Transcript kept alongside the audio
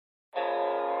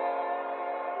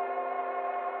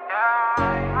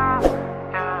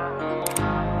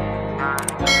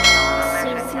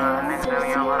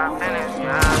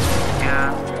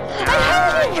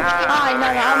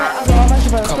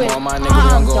Come on, my nigga, we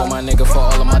gon' go, my nigga, for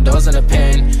all of my doors in the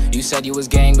pen. You said you was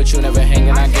gang, but you never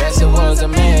hangin', I guess it was a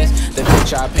miss. The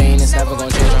picture I paint is never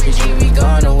gon' change, RPG, we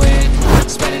gonna win.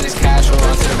 Spending this cash, roll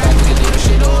on to the back, we can do this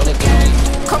shit all again.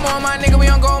 Come on, my nigga, we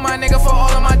gon' go, my nigga, for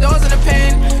all of my doors in the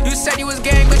pen. You said you was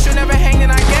gang, but you never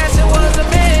hangin', I guess it was a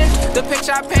miss. The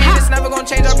picture I paint is never gon'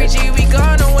 change, RPG, we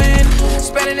gonna win.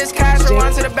 Spending this cash, roll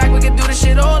on to the back, we can do this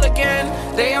shit all again.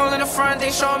 They all in the front,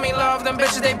 they show me love, them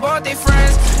bitches, they bought they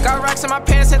friends. Got racks in my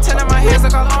pants and 10 in my hands,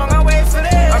 look how long I wait for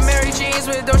this. I'm Mary Jeans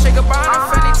with Dolce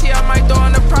Gabbana, Fendi T, I might throw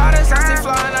on the products. I stay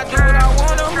fly and I do what I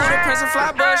wanna, who the Prince of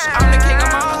Flatbush? I'm the king of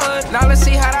my hood, now let's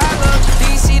see how that look.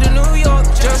 DC to New York,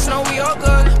 just know we all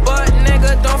good. But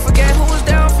nigga, don't forget who was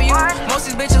down for you. Most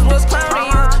these bitches was clowning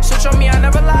you. Switch on me, I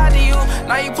never lied to you.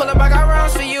 Now you pull up, I got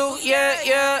rounds for you, yeah.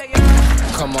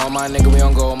 Come on, my nigga, we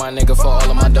gon' go, my nigga, for all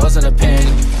of my doors in the pen.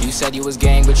 You said you was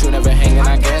gang, but you never hangin',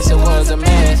 I guess it was a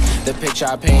miss. The picture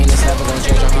I paint is never gon'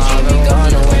 change, RPG, we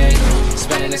gonna win.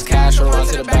 Spending this cash, roll on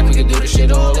to the back, we can do this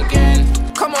shit all again.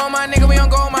 Come on, my nigga, we gon'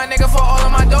 go, my nigga, for all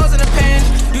of my doors in the pen.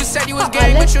 You said you was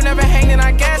gang, but you never hangin',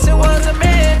 I guess it was a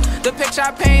miss. The picture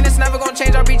I paint is never gon'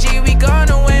 change, RPG, we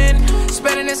gonna win.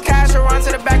 Spending this cash, roll on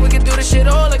to the back, we can do this shit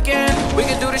all again. We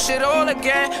can do this shit all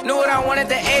again. Knew what I wanted at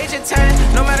the age of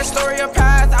 10. No matter story or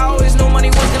path, I always knew money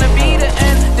was gonna be the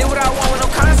end. Did what I want with no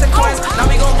consequence. Now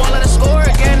we gon' ball at the score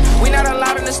again. We not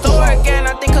allowed in the store again.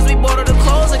 I think cause we bought all the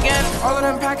clothes again. All of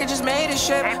them packages made a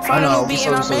shit. Find a new beat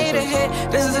and I made a hit.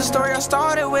 This is the story I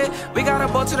started with. We got a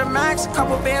boat to the max,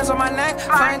 couple bands on my neck,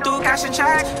 flying through cash and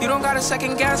checks. You don't got a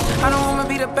second guess. I know I'ma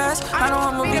be the best. I know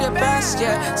I'ma be the best.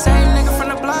 Yeah, same nigga from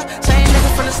the block, same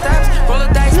nigga from the steps. Roll the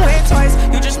dice, play it twice.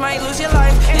 You just might lose your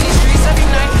life in these streets every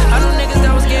night. I know niggas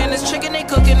that was getting this chicken they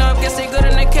cooking up. Guess they good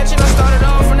in the kitchen. I started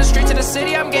off from the street to the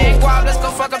city. I'm getting wild. Let's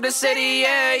go fuck up the city.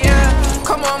 Yeah.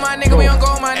 Come on, my nigga, we gon'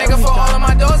 go, my nigga, for all of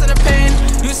my doors in the pen.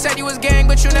 You said you was gang,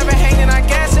 but you never hangin', I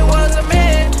guess it was a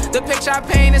myth. The picture I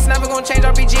paint is never gon' change,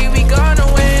 RPG, we gonna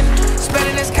win.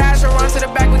 Spending this cash, roll on to the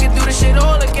back, we can do this shit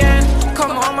all again.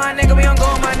 Come on, my nigga, we gon'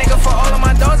 go, my nigga, for all of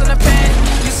my doors in the pen.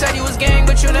 You said you was gang,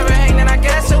 but you never hangin', I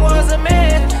guess it was a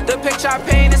myth. The picture I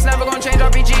paint is never gon' change,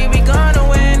 RPG, we gonna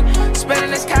win.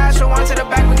 Spending this cash, roll on to the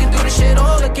back, we can do